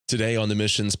Today on the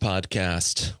Missions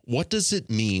Podcast, what does it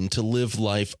mean to live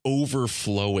life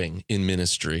overflowing in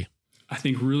ministry? I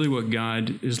think really what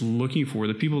God is looking for,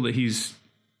 the people that he's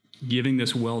giving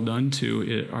this well done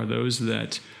to, are those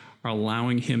that are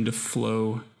allowing him to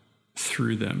flow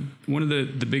through them. One of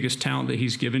the biggest talent that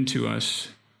he's given to us,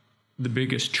 the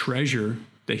biggest treasure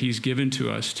that he's given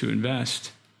to us to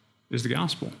invest is the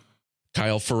gospel.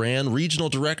 Kyle Farran, Regional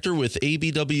Director with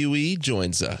ABWE,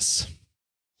 joins us.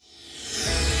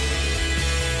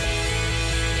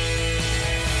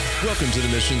 Welcome to the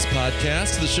Missions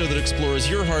Podcast, the show that explores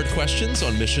your hard questions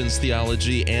on missions,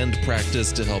 theology, and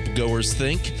practice to help goers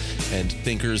think and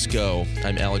thinkers go.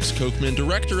 I'm Alex Kochman,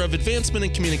 Director of Advancement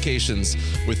and Communications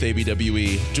with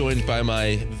ABWE, joined by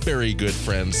my very good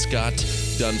friend, Scott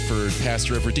Dunford,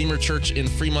 pastor of Redeemer Church in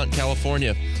Fremont,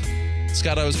 California.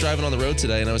 Scott, I was driving on the road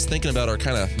today and I was thinking about our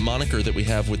kind of moniker that we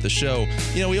have with the show.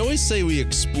 You know, we always say we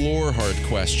explore hard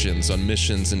questions on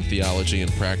missions and theology and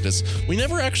practice. We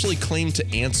never actually claim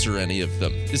to answer any of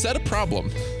them. Is that a problem?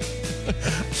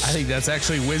 I think that's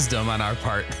actually wisdom on our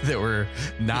part that we're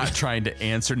not trying to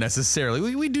answer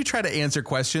necessarily. We do try to answer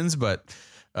questions, but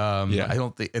I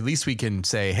don't think, at least we can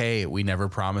say, hey, we never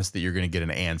promised that you're going to get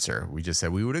an answer. We just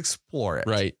said we would explore it.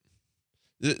 Right.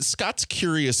 Scott's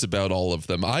curious about all of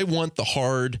them. I want the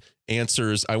hard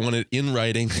answers. I want it in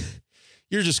writing.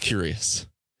 You're just curious.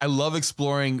 I love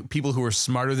exploring people who are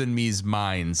smarter than me's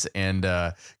minds and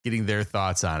getting their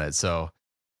thoughts on it. So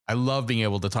I love being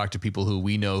able to talk to people who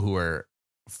we know who are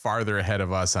farther ahead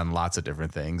of us on lots of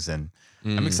different things. And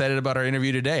I'm excited about our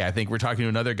interview today. I think we're talking to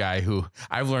another guy who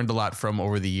I've learned a lot from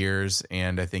over the years,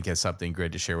 and I think has something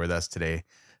great to share with us today.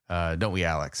 Don't we,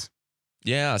 Alex?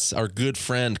 Yes, our good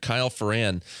friend, Kyle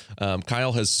Farran.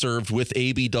 Kyle has served with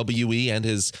ABWE and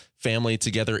his family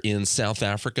together in South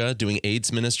Africa doing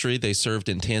AIDS ministry. They served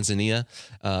in Tanzania,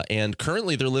 and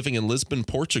currently they're living in Lisbon,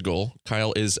 Portugal.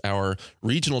 Kyle is our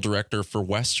regional director for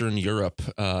Western Europe.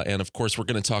 And of course, we're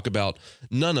going to talk about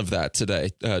none of that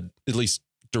today, at least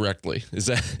directly.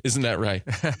 Isn't that right?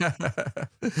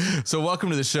 So welcome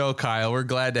to the show, Kyle. We're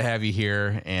glad to have you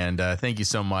here, and thank you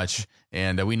so much.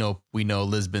 And we know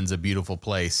Lisbon's a beautiful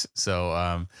place,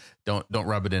 so don't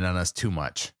rub it in on us too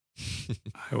much.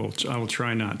 I will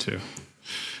try not to.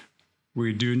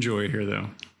 We do enjoy it here, though.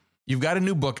 You've got a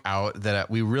new book out that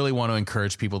we really want to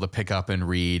encourage people to pick up and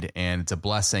read, and it's a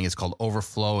blessing. It's called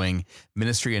Overflowing: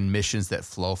 Ministry and Missions That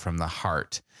Flow from the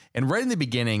Heart. And right in the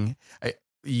beginning,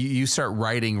 you start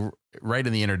writing right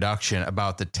in the introduction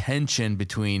about the tension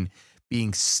between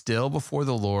being still before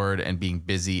the Lord and being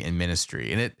busy in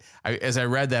ministry. And as I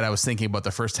read that, I was thinking about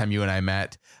the first time you and I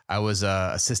met. I was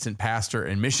an assistant pastor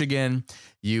in Michigan.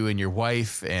 You and your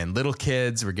wife and little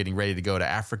kids were getting ready to go to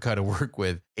Africa to work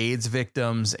with AIDS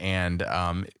victims. And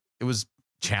it was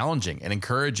challenging and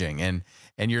encouraging. And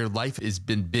your life has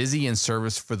been busy in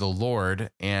service for the Lord.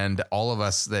 And all of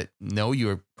us that know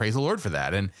you, praise the Lord for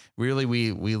that. And really,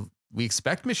 we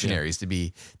expect missionaries to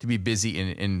be busy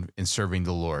in serving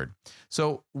the Lord.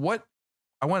 So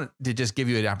I want to just give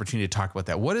you an opportunity to talk about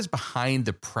that. What is behind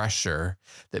the pressure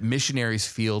that missionaries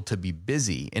feel to be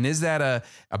busy? And is that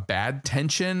a bad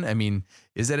tension? I mean,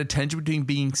 is that a tension between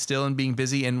being still and being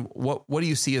busy? And what do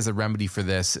you see as a remedy for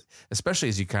this, especially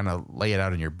as you kind of lay it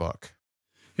out in your book?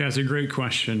 Yeah, it's a great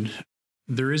question.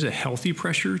 There is a healthy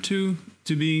pressure to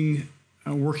being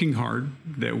working hard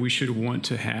that we should want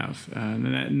to have.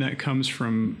 And that comes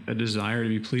from a desire to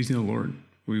be pleasing the Lord.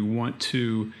 We want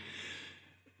to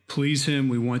please him.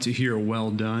 We want to hear a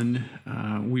well done.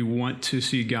 We want to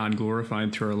see God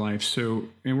glorified through our life.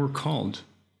 And we're called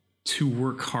to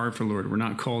work hard for the Lord. We're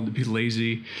not called to be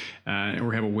lazy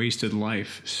or have a wasted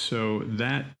life. So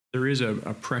that there is a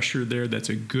pressure there that's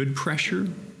a good pressure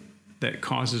that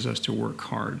causes us to work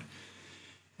hard.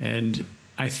 And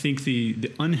I think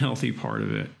the unhealthy part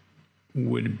of it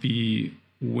would be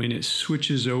when it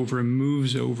switches over and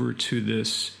moves over to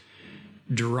this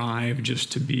drive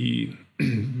just to be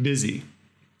busy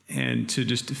and to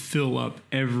just to fill up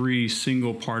every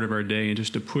single part of our day and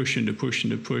just to push and to push and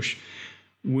to push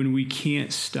when we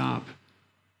can't stop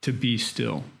to be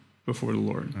still before the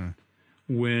Lord.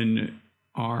 When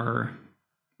our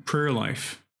prayer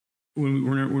life, when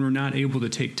we're not able to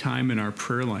take time in our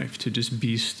prayer life to just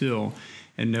be still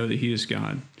and know that he is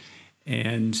God,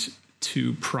 and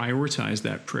to prioritize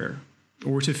that prayer,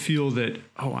 or to feel that,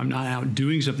 I'm not out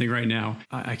doing something right now.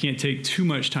 I can't take too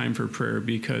much time for prayer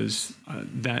because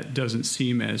that doesn't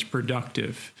seem as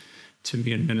productive to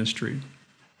me in ministry.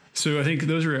 So I think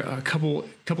those are a couple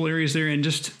areas there. And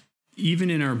just even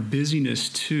in our busyness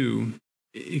too,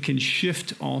 it can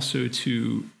shift also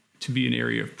to be an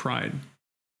area of pride.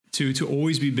 to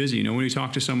always be busy. You know, when you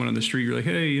talk to someone on the street, you're like,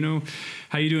 hey, you know,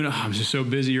 how you doing? Oh, I'm just so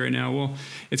busy right now. Well,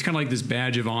 it's kind of like this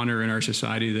badge of honor in our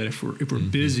society that if we're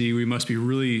busy, we must be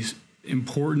really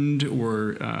important,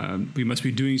 or we must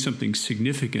be doing something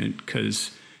significant,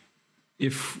 because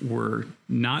if we're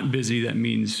not busy, that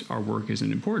means our work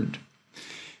isn't important.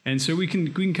 And so we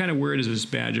can kind of wear it as this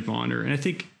badge of honor. And I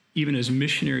think even as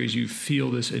missionaries, you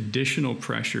feel this additional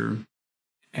pressure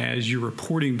as you're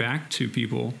reporting back to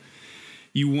people.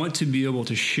 You want to be able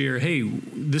to share, hey,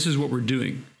 this is what we're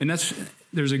doing. And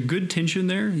there's a good tension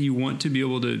there. You want to be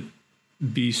able to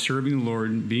be serving the Lord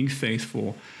and being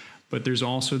faithful, but there's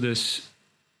also this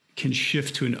can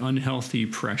shift to an unhealthy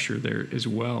pressure there as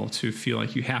well, to feel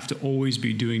like you have to always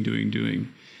be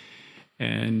doing.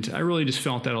 And I really just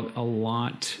felt that a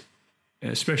lot,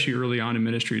 especially early on in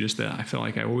ministry, just that I felt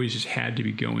like I always just had to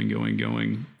be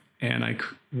going, and I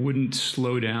wouldn't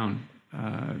slow down.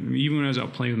 Even when I was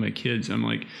out playing with my kids, I'm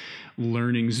like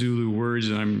learning Zulu words,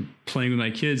 and I'm playing with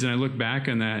my kids, and I look back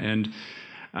on that and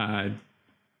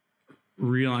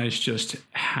realize just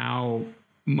how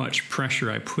much pressure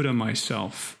I put on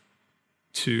myself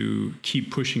to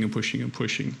keep pushing.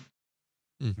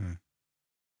 Mm-hmm.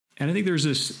 And I think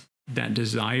there's that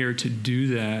desire to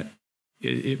do that.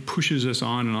 It pushes us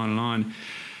on and on and on.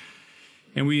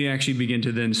 And we actually begin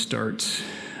to then start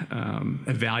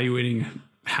evaluating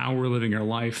how we're living our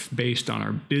life based on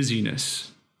our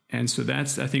busyness. And so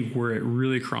that's, I think, where it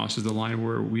really crosses the line,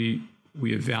 where we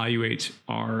evaluate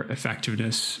our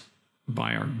effectiveness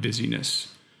by our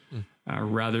busyness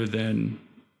rather than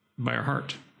by our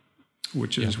heart,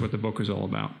 which is what the book is all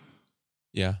about.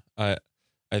 Yeah, I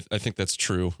think that's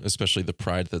true, especially the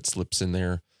pride that slips in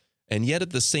there. And yet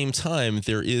at the same time,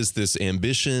 there is this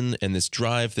ambition and this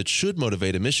drive that should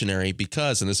motivate a missionary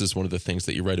because, and this is one of the things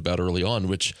that you write about early on,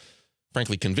 which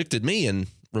frankly convicted me and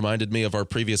reminded me of our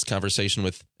previous conversation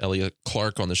with Elliot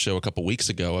Clark on the show a couple weeks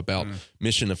ago about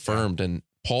mission affirmed and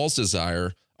Paul's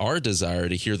desire, our desire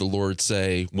to hear the Lord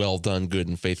say, well done, good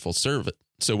and faithful servant.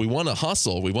 So we want to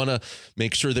hustle. We want to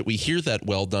make sure that we hear that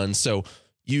well done. So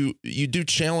you do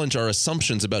challenge our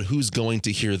assumptions about who's going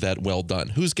to hear that well done.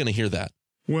 Who's going to hear that?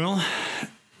 Well,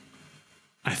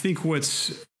 I think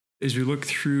as we look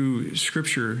through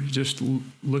Scripture, just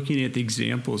looking at the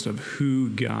examples of who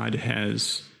God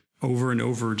has over and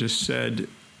over just said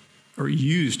or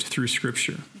used through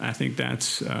Scripture, I think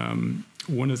that's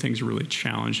one of the things that really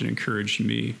challenged and encouraged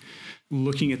me.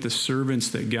 Looking at the servants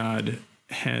that God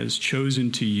has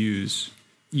chosen to use,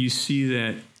 you see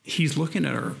that he's looking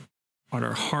at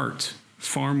our heart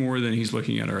far more than he's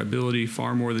looking at our ability,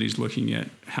 far more than he's looking at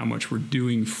how much we're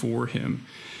doing for him.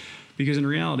 Because in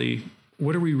reality,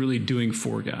 what are we really doing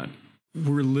for God?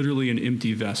 We're literally an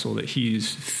empty vessel that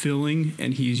he's filling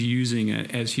and he's using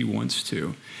it as he wants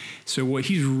to. So what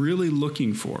he's really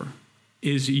looking for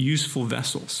is useful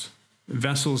vessels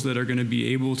that are going to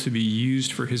be able to be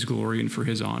used for his glory and for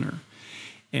his honor.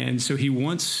 And so he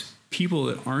wants people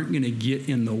that aren't going to get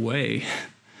in the way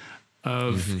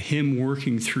of him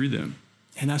working through them.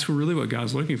 And that's really what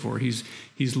God's looking for. He's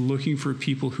looking for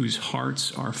people whose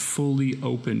hearts are fully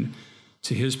open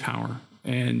to his power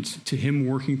and to him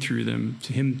working through them,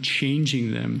 to him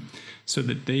changing them so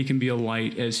that they can be a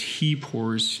light as he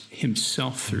pours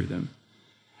himself through them.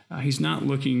 He's not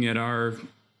looking at our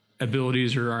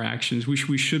abilities or our actions.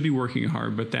 We should be working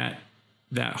hard, but that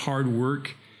hard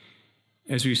work,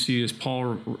 as we see, as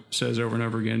Paul says over and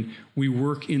over again, we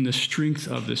work in the strength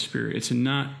of the Spirit. It's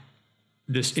not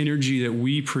this energy that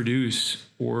we produce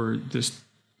or this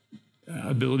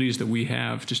abilities that we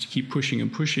have just to keep pushing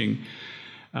and pushing.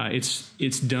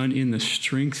 It's done in the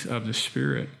strength of the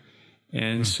Spirit.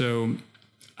 And so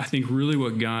I think really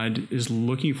what God is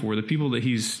looking for, the people that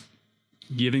he's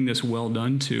giving this well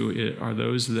done to, are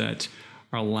those that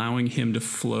are allowing him to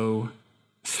flow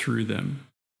through them.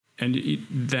 And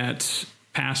that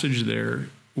passage there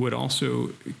would also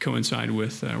coincide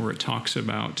with where it talks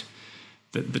about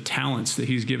the talents that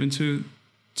he's given to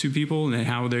people and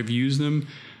how they've used them.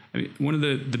 I mean, one of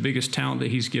the biggest talent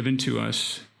that he's given to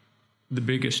us, the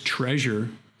biggest treasure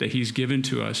that he's given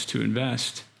to us to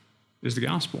invest, is the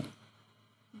gospel.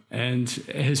 And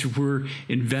as we're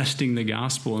investing the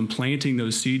gospel and planting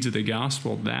those seeds of the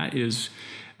gospel, that is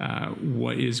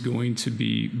what is going to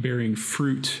be bearing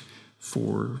fruit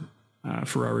for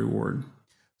our reward.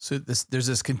 So there's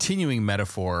this continuing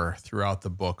metaphor throughout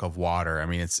the book of water. I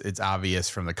mean, it's obvious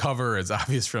from the cover, it's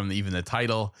obvious from even the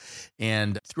title,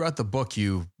 and throughout the book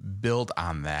you build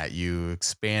on that. You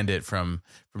expand it from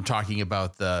talking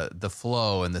about the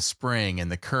flow and the spring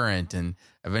and the current, and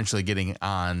eventually getting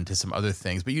on to some other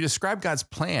things. But you describe God's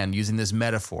plan using this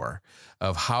metaphor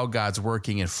of how God's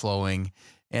working and flowing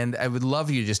And I would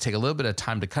love you to just take a little bit of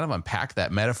time to kind of unpack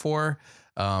that metaphor.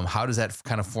 How does that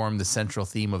kind of form the central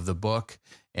theme of the book?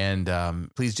 And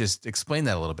please just explain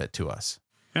that a little bit to us.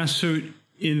 Yeah, so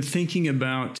in thinking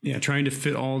about trying to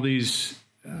fit all these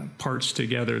parts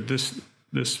together, this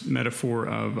metaphor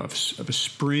of a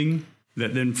spring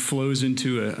that then flows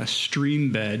into a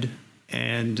stream bed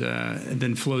and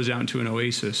then flows out into an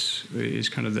oasis is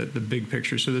kind of the big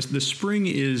picture. So the spring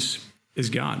is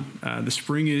God. The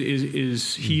spring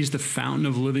is He's the fountain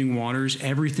of living waters.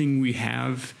 Everything we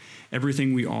have,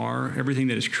 everything we are, everything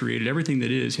that is created, everything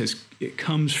that is, it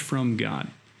comes from God.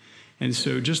 And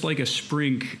so just like a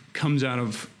spring comes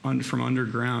out from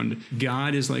underground,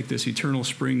 God is like this eternal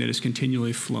spring that is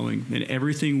continually flowing. And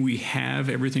everything we have,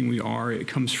 everything we are, it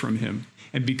comes from Him.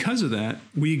 And because of that,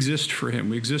 we exist for Him.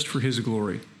 We exist for His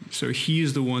glory. So He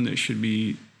is the one that should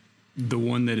be the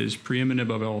one that is preeminent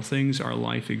above all things. Our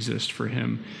life exists for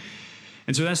Him.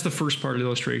 And so that's the first part of the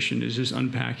illustration, is just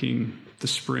unpacking the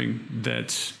spring,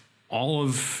 that all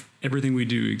of everything we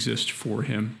do exists for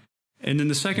Him. And then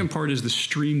the second part is the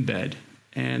stream bed.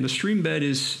 And the stream bed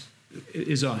is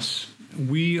us.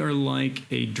 We are like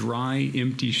a dry,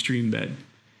 empty stream bed.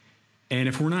 And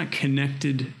if we're not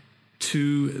connected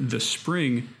to the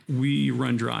spring, we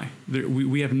run dry.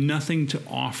 We have nothing to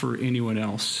offer anyone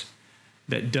else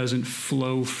that doesn't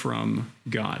flow from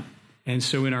God. And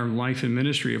so in our life and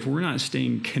ministry, if we're not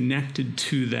staying connected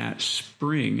to that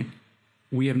spring,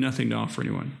 we have nothing to offer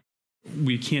anyone.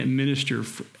 We can't minister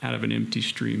out of an empty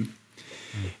stream.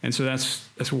 And so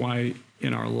that's why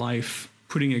in our life,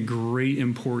 putting a great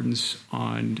importance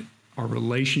on our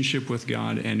relationship with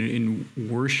God and in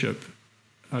worship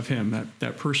of Him,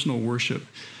 that personal worship,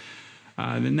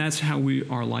 then that's how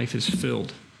our life is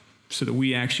filled, so that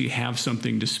we actually have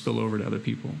something to spill over to other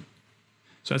people.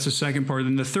 So that's the second part.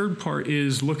 And the third part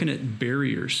is looking at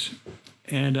barriers.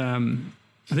 And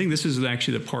I think this is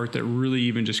actually the part that really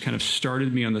even just kind of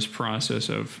started me on this process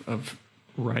of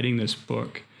writing this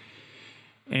book.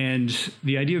 And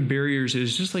the idea of barriers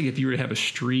is just like if you were to have a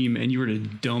stream and you were to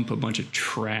dump a bunch of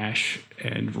trash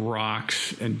and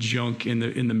rocks and junk in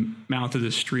the mouth of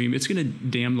the stream, it's going to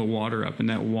dam the water up, and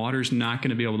that water's not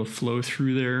going to be able to flow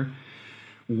through there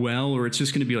well, or it's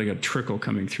just going to be like a trickle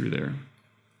coming through there.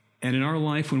 And in our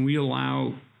life, when we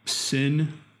allow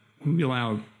sin, when we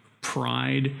allow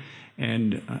pride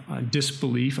and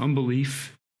disbelief,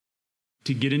 unbelief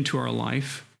to get into our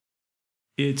life,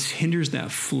 it hinders that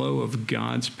flow of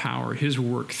God's power, His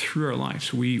work through our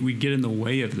lives. We get in the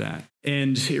way of that.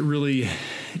 And it really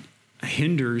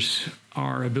hinders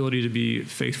our ability to be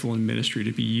faithful in ministry,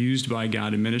 to be used by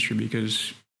God in ministry,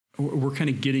 because we're kind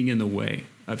of getting in the way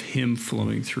of Him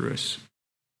flowing through us.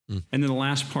 And then the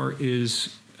last part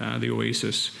is the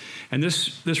oasis. And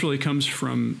this really comes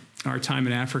from our time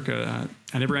in Africa.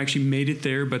 I never actually made it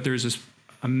there, but there's this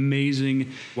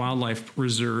amazing wildlife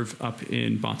reserve up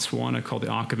in Botswana called the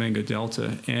Okavango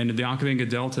Delta. And the Okavango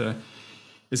Delta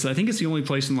is, I think it's the only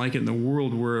place like it in the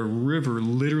world where a river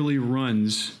literally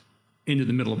runs into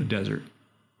the middle of a desert.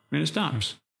 And it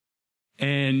stops.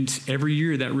 And every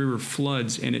year that river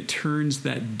floods, and it turns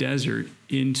that desert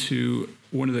into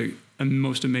one of the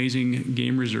most amazing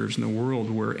game reserves in the world,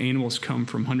 where animals come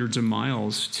from hundreds of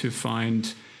miles to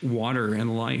find water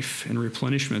and life and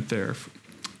replenishment there.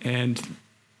 And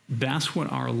that's what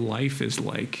our life is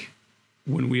like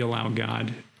when we allow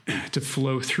God to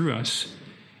flow through us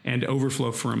and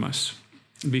overflow from us,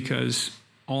 because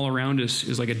all around us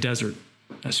is like a desert,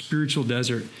 a spiritual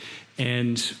desert.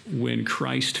 And when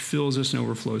Christ fills us and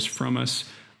overflows from us,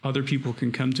 other people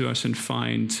can come to us and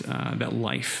find that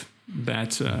life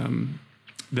that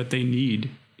they need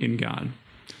in God.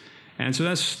 And so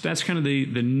that's kind of the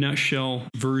nutshell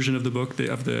version of the book,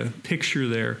 of the picture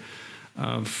there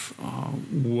of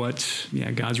what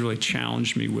God's really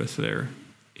challenged me with there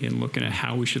in looking at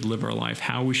how we should live our life,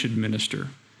 how we should minister.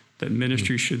 That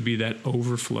ministry should be that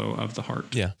overflow of the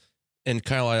heart. Yeah. And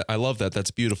Kyle, I love that. That's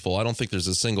beautiful. I don't think there's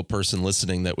a single person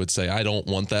listening that would say, I don't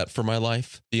want that for my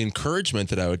life. The encouragement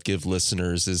that I would give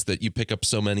listeners is that you pick up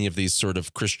so many of these sort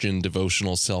of Christian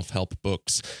devotional self-help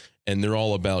books, and they're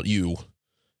all about you.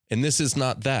 And this is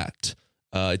not that.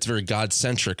 It's very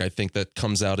God-centric. I think that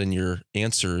comes out in your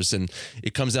answers, and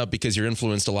it comes out because you're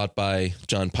influenced a lot by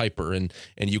John Piper, and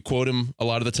you quote him a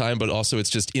lot of the time, but also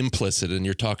it's just implicit. And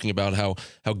you're talking about how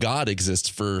God exists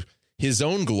for His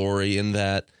own glory, in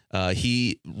that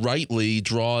he rightly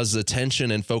draws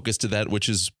attention and focus to that which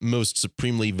is most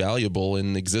supremely valuable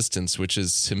in existence, which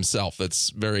is himself. That's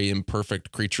very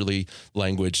imperfect creaturely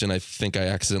language, and I think I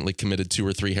accidentally committed 2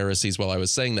 or 3 heresies while I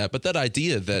was saying that. But that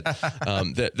idea that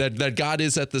that God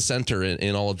is at the center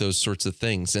in all of those sorts of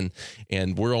things,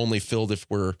 and we're only filled if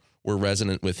we're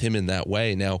resonant with him in that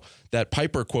way. Now, that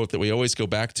Piper quote that we always go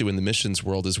back to in the missions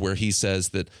world is where he says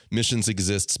that missions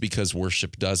exists because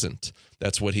worship doesn't.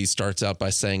 That's what he starts out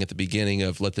by saying at the beginning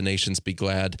of Let the Nations Be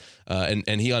Glad.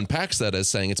 And he unpacks that as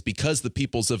saying it's because the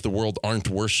peoples of the world aren't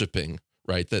worshiping,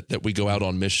 right, that we go out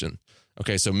on mission.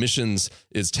 Okay, so missions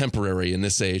is temporary in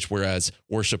this age, whereas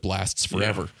worship lasts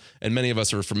forever. Yeah. And many of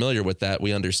us are familiar with that.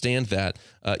 We understand that.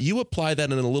 You apply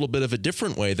that in a little bit of a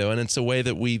different way, though, and it's a way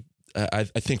that we I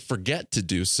think forget to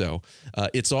do so.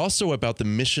 It's also about the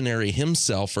missionary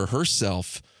himself or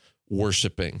herself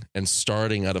worshiping and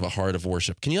starting out of a heart of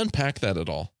worship. Can you unpack that at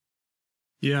all?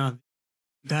 Yeah,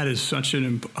 that is such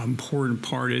an important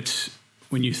part. It's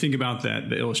when you think about that,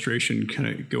 the illustration kind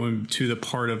of going to the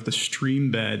part of the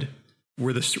stream bed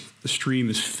where the stream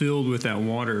is filled with that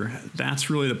water. That's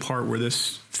really the part where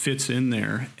this fits in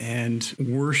there. And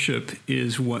worship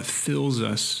is what fills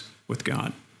us with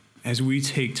God. As we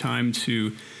take time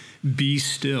to be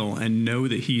still and know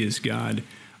that he is God,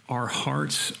 our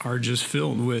hearts are just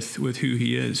filled with who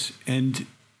he is. And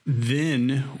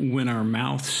then when our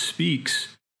mouth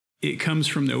speaks, it comes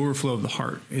from the overflow of the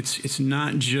heart. It's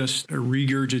not just a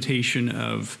regurgitation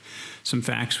of some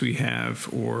facts we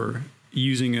have or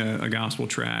using a gospel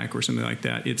track or something like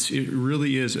that. It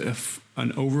really is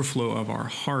an overflow of our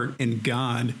heart and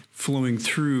God flowing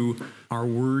through our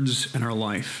words and our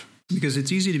life. Because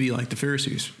it's easy to be like the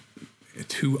Pharisees,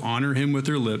 who honor him with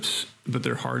their lips, but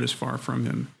their heart is far from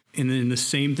him. And then the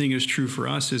same thing is true for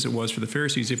us as it was for the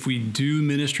Pharisees. If we do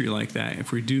ministry like that,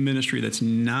 if we do ministry that's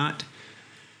not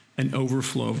an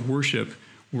overflow of worship,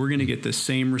 we're going to get the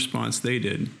same response they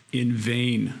did. In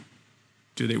vain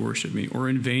do they worship me, or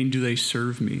in vain do they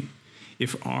serve me.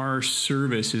 If our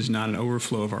service is not an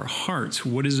overflow of our hearts,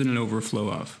 what is it an overflow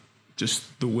of?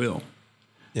 Just the will,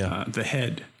 the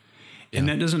head. And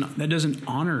that doesn't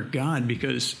honor God,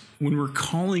 because when we're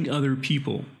calling other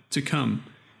people to come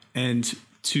and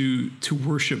to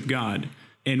worship God,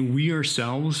 and we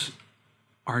ourselves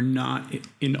are not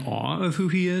in awe of who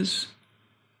he is,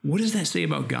 what does that say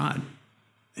about God?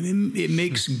 I mean, it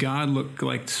makes God look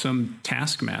like some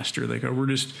taskmaster, like we're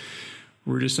just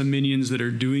some minions that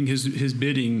are doing his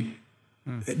bidding.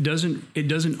 It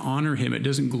doesn't honor him. It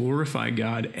doesn't glorify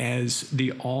God as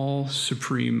the all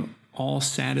supreme,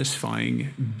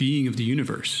 all-satisfying being of the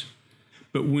universe.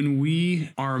 But when we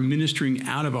are ministering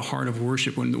out of a heart of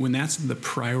worship, when that's the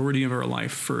priority of our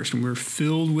life first, and we're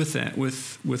filled with that,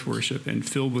 with worship and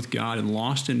filled with God and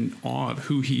lost in awe of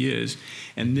who he is,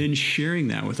 and then sharing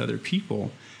that with other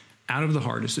people out of the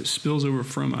heart as it spills over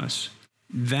from us,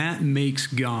 that makes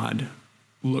God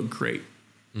look great.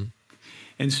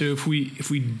 And so if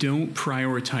we don't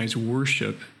prioritize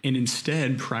worship and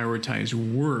instead prioritize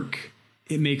work,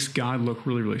 it makes God look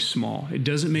really, really small. It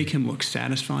doesn't make him look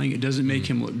satisfying. It doesn't make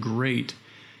him look great.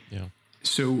 Yeah.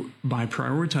 So by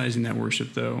prioritizing that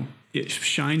worship, though, it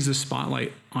shines the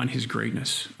spotlight on his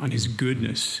greatness, on his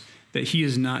goodness, that he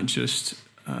is not just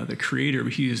the creator,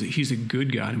 but he's a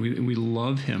good God, and we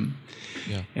love him.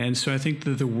 Yeah. And so I think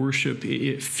that the worship,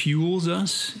 it fuels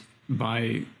us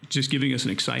by just giving us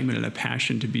an excitement and a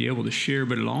passion to be able to share,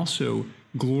 but it also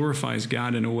glorifies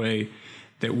God in a way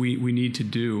that we need to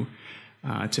do.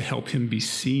 To help him be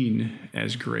seen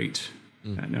as great.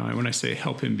 Now, when I say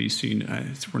help him be seen,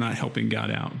 we're not helping God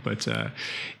out, but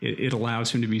it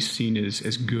allows him to be seen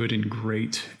as good and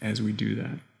great as we do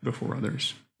that before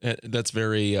others. That's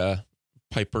very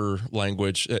Piper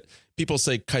language. People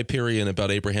say Kuyperian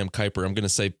about Abraham Kuyper. I'm going to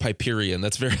say Piperian.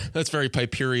 That's very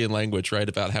Piperian language, right?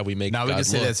 About how we make God we can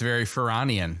say look. That's very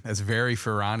Farranian. That's very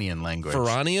Farranian language.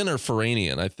 Farranian or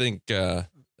Farranian? I think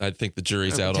the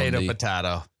jury's out on the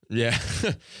potato. Yeah,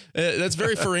 that's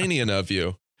very Farranian of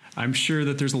you. I'm sure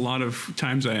that there's a lot of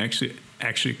times I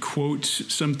actually quote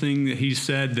something that he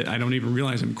said that I don't even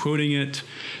realize I'm quoting it.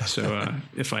 So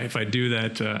if I do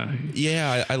that,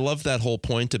 yeah, I love that whole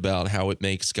point about how it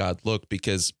makes God look,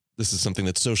 because this is something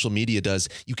that social media does.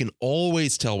 You can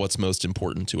always tell what's most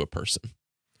important to a person,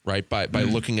 right? By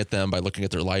looking at them, by looking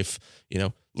at their life,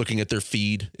 looking at their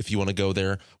feed, if you want to go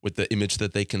there, with the image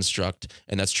that they construct,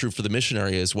 and that's true for the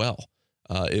missionary as well.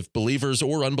 If believers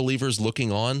or unbelievers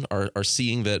looking on are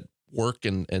seeing that work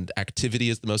and activity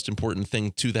is the most important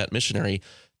thing to that missionary,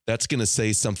 that's going to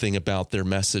say something about their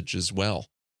message as well.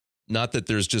 Not that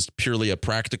there's just purely a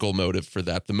practical motive for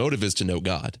that. The motive is to know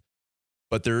God.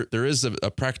 But there is a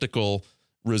practical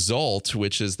result,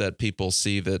 which is that people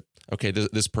see that, okay,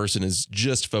 this person is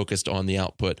just focused on the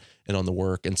output and on the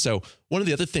work. And so one of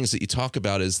the other things that you talk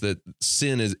about is that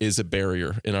sin is a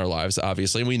barrier in our lives,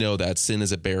 obviously. And we know that sin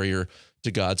is a barrier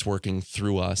to God's working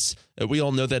through us. We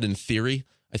all know that in theory.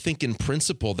 I think in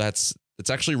principle, it's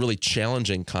actually a really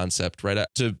challenging concept, right?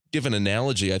 To give an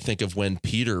analogy, I think of when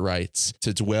Peter writes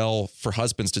for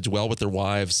husbands to dwell with their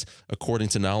wives according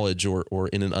to knowledge or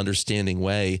in an understanding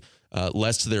way,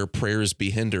 lest their prayers be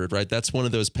hindered, right? That's one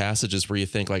of those passages where you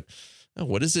think like, oh,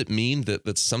 what does it mean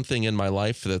that's something in my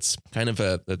life that's kind of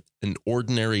an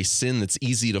ordinary sin that's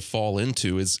easy to fall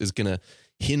into is going to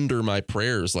hinder my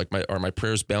prayers? Like are my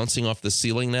prayers bouncing off the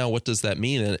ceiling now? What does that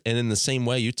mean? And in the same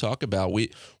way you talk about,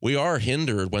 we are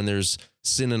hindered when there's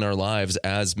sin in our lives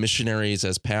as missionaries,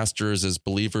 as pastors, as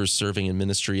believers serving in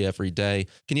ministry every day.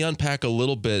 Can you unpack a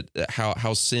little bit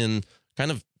how sin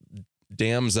kind of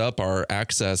dams up our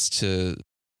access to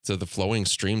the flowing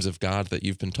streams of God that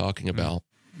you've been talking about?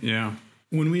 Yeah.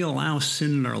 When we allow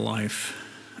sin in our life,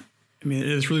 I mean,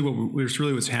 it's really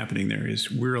what's happening there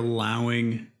is we're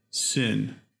allowing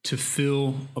sin to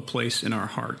fill a place in our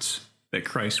hearts that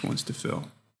Christ wants to fill.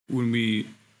 When we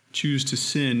choose to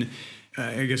sin,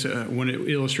 I guess one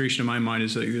illustration in my mind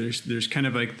is like there's kind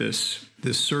of like this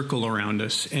circle around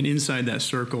us, and inside that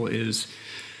circle is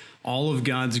all of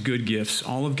God's good gifts,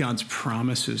 all of God's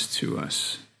promises to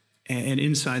us. And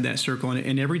inside that circle,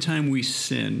 and every time we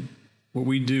sin, what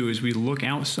we do is we look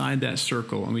outside that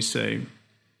circle and we say,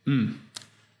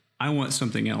 I want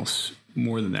something else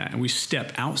more than that. And we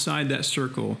step outside that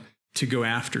circle to go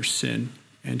after sin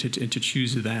and to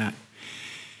choose that.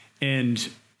 And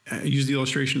I use the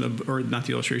illustration or not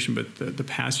the illustration, but the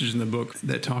passage in the book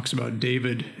that talks about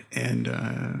David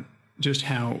and just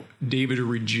how David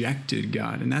rejected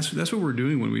God. And that's what we're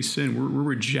doing when we sin. We're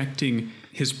rejecting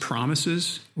his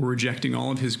promises. We're rejecting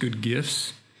all of his good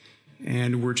gifts.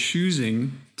 And we're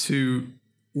choosing to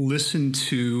listen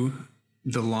to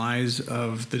the lies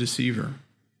of the deceiver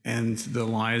and the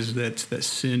lies that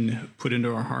sin put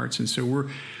into our hearts. And so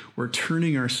we're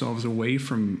turning ourselves away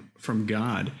from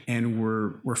God, and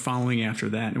we're following after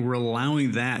that, and we're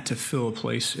allowing that to fill a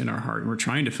place in our heart. And we're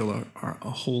trying to fill a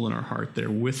hole in our heart there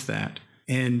with that.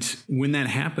 And when that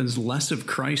happens, less of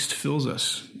Christ fills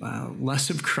us.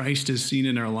 Less of Christ is seen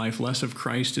in our life. Less of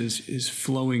Christ is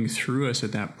flowing through us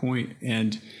at that point.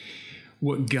 And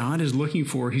what God is looking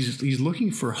for, he's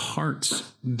looking for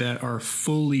hearts that are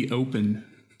fully open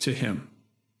to him,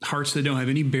 hearts that don't have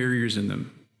any barriers in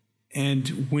them.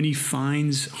 And when he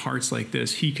finds hearts like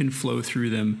this, he can flow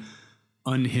through them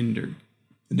unhindered.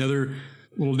 Another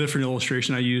little different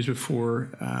illustration I used before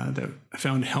that I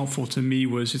found helpful to me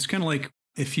was it's kind of like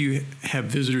if you have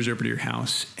visitors over to your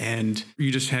house and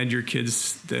you just had your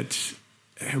kids that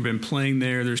have been playing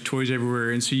there, there's toys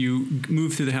everywhere. And so you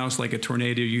move through the house like a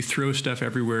tornado, you throw stuff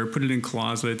everywhere, put it in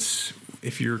closets.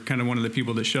 If you're kind of one of the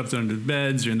people that shoves it under the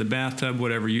beds or in the bathtub,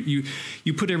 whatever, you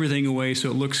put everything away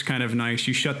so it looks kind of nice.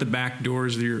 You shut the back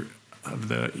doors of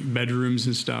the bedrooms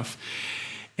and stuff.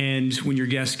 And when your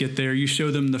guests get there, you show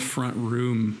them the front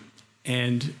room.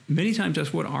 And many times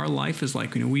that's what our life is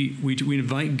like. You know, we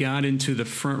invite God into the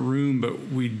front room, but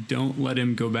we don't let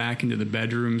him go back into the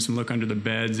bedrooms and look under the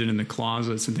beds and in the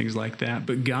closets and things like that.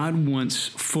 But God wants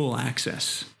full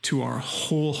access to our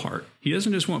whole heart. He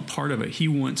doesn't just want part of it. He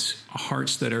wants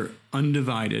hearts that are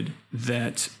undivided,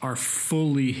 that are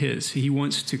fully his. He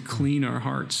wants to clean our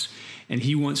hearts, and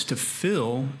he wants to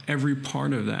fill every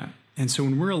part of that. And so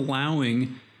when we're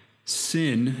allowing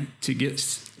sin to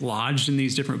get lodged in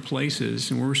these different places,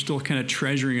 and we're still kind of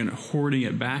treasuring and hoarding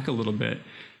it back a little bit,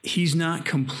 he's not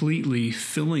completely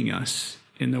filling us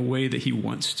in the way that he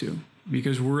wants to,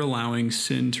 because we're allowing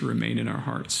sin to remain in our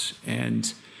hearts.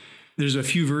 And there's a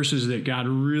few verses that God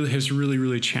has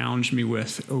really challenged me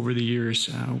with over the years.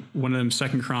 One of them,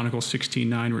 2 Chronicles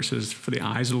 16:9, where it says, "For the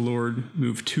eyes of the Lord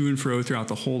move to and fro throughout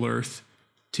the whole earth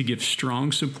to give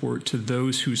strong support to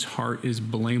those whose heart is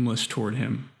blameless toward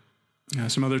him."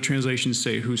 Some other translations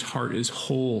say whose heart is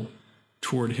whole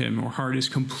toward him, or heart is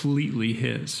completely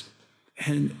his.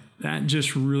 And that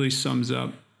just really sums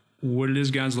up what it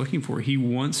is God's looking for. He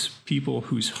wants people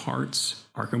whose hearts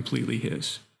are completely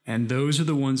his. And those are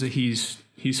the ones that he's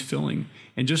filling.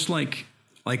 And just like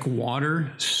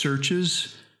water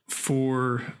searches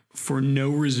for no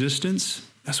resistance,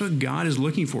 that's what God is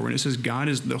looking for. When it says God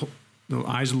is the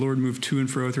eyes of the Lord move to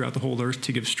and fro throughout the whole earth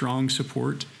to give strong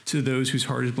support to those whose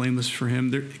heart is blameless for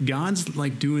him. God's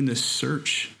like doing this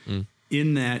search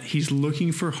in that he's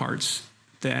looking for hearts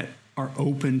that are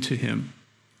open to him.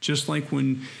 Just like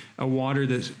when a water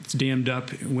that's dammed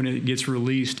up, when it gets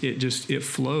released, it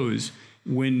flows.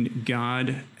 when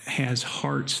God has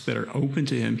hearts that are open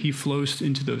to him, he flows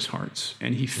into those hearts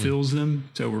and he fills them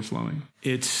to overflowing.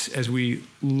 It's, as we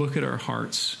look at our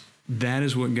hearts, that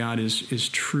is what God is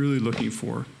truly looking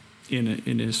for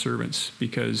in his servants,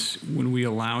 because when we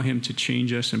allow him to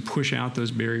change us and push out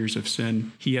those barriers of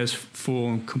sin, he has full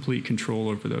and complete control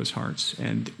over those hearts.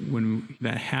 And when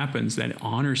that happens, that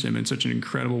honors him in such an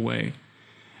incredible way.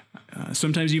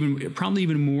 Sometimes probably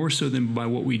even more so than by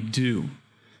what we do.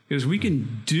 Because we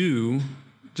can do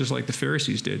just like the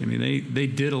Pharisees did. I mean, they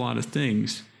did a lot of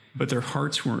things, but their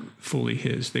hearts weren't fully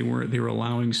his. They were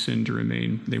allowing sin to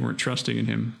remain. They weren't trusting in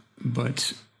him.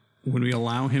 But when we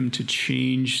allow him to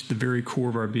change the very core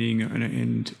of our being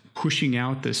and pushing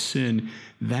out the sin,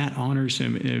 that honors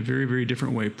him in a very, very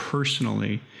different way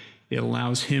personally. It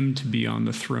allows him to be on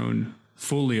the throne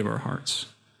fully of our hearts.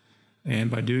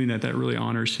 And by doing that, that really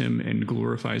honors him and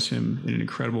glorifies him in an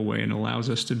incredible way and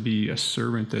allows us to be a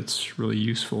servant that's really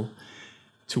useful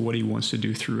to what he wants to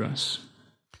do through us.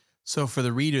 So for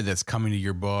the reader that's coming to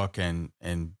your book and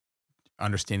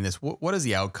understanding this, what is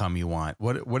the outcome you want?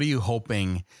 What are you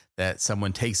hoping that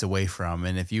someone takes away from?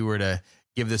 And if you were to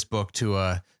give this book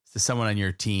to someone on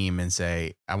your team and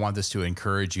say, I want this to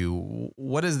encourage you,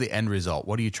 what is the end result?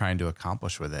 What are you trying to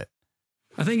accomplish with it?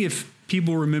 I think if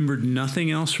people remembered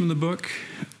nothing else from the book,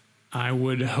 I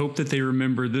would hope that they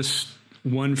remember this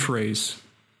one phrase: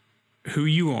 who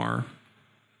you are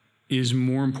is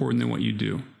more important than what you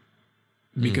do,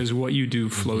 because what you do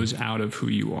flows out of who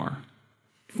you are.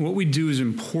 What we do is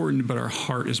important, but our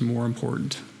heart is more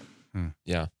important.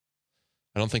 Yeah.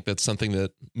 I don't think that's something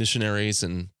that missionaries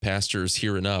and pastors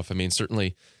hear enough. I mean,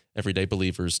 certainly everyday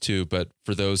believers too, but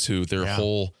for those who their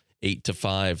whole 8 to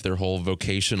 5, their whole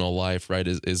vocational life, right,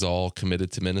 is all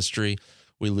committed to ministry,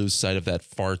 we lose sight of that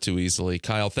far too easily.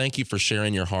 Kyle, thank you for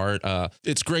sharing your heart.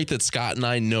 It's great that Scott and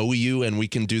I know you and we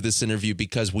can do this interview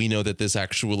because we know that this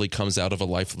actually comes out of a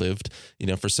life lived. You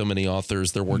know, for so many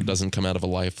authors, their work doesn't come out of a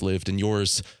life lived, and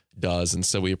yours does. And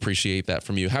so we appreciate that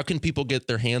from you. How can people get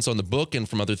their hands on the book and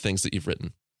from other things that you've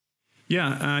written?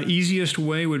 Yeah, easiest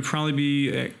way would probably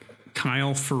be at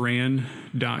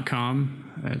KyleFarran.com.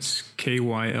 That's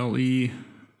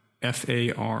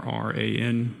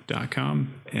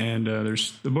KyleFarran.com. And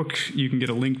there's the book. You can get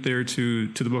a link there to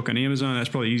the book on Amazon. That's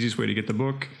probably the easiest way to get the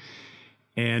book.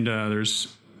 And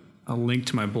there's a link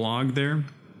to my blog there.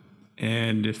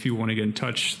 And if you want to get in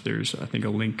touch, there's, I think, a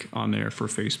link on there for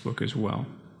Facebook as well.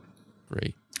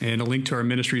 Great. And a link to our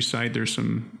ministry site. There's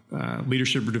some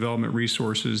leadership or development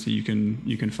resources that you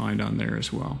can find on there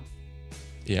as well.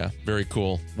 Yeah, very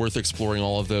cool. Worth exploring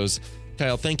all of those.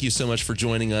 Kyle, thank you so much for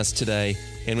joining us today.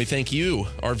 And we thank you,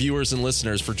 our viewers and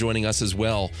listeners, for joining us as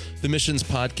well. The Missions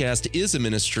Podcast is a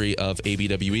ministry of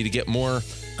ABWE. To get more,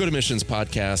 go to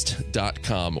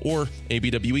missionspodcast.com or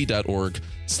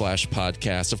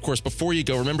abwe.org/podcast. Of course, before you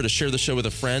go, remember to share the show with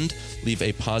a friend. Leave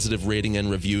a positive rating and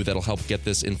review. That'll help get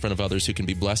this in front of others who can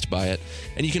be blessed by it.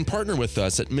 And you can partner with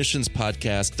us at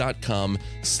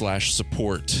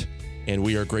missionspodcast.com/support. And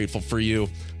we are grateful for you.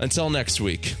 Until next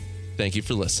week, thank you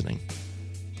for listening.